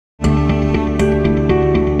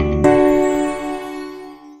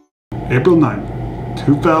April 9th,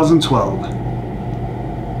 2012.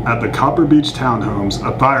 At the Copper Beach Townhomes,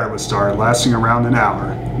 a fire was started lasting around an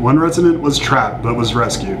hour. One resident was trapped but was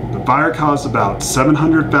rescued. The fire caused about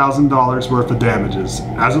 $700,000 worth of damages.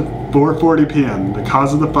 As of 4:40 p.m., the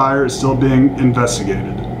cause of the fire is still being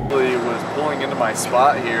investigated. I was pulling into my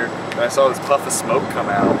spot here and I saw this puff of smoke come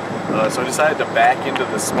out. So I decided to back into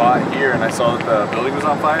the spot here, and I saw that the building was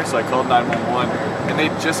on fire, so I called 911. And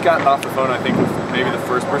they'd just gotten off the phone, I think, with maybe the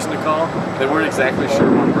first person to call. They weren't exactly sure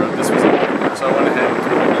what road this was on, so I went ahead and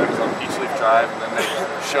told them it was on Peach Leaf Drive, and then they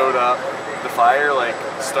showed up. The fire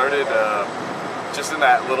started just in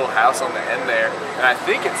that little house on the end there, and I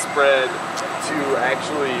think it spread to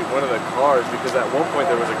actually one of the cars, because at one point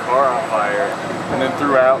there was a car on fire, and then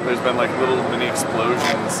throughout there's been like little mini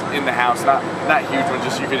explosions in the house, not huge ones,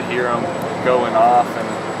 just you could hear them going off, and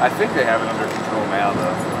I think they have it under control now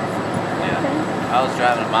though. Yeah, I was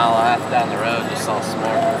driving a mile and a half down the road, just saw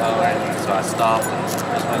smoke going, so I stopped and just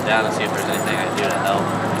went down to see if there's anything I could do to help.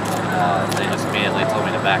 They just immediately told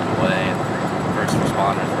me to back away, and first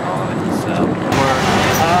responders were on it. So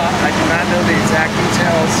I do not know the exact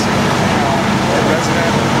details. The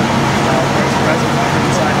resident living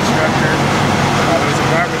inside the structure. There was a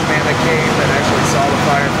garbage man that came that actually saw the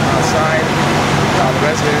fire from outside. The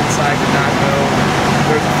resident inside did not know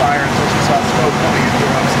there was a fire until she saw smoke coming in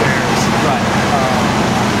from upstairs. Right.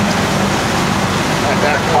 At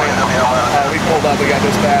that point, we pulled up, we got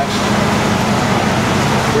dispatched.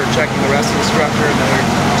 We were checking the rest of the structure, and then we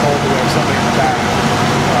were told that there was somebody in the back.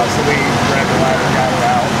 So we grabbed the ladder and got her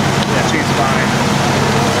out. Yeah. She's fine.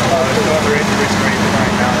 There's no other injuries or anything.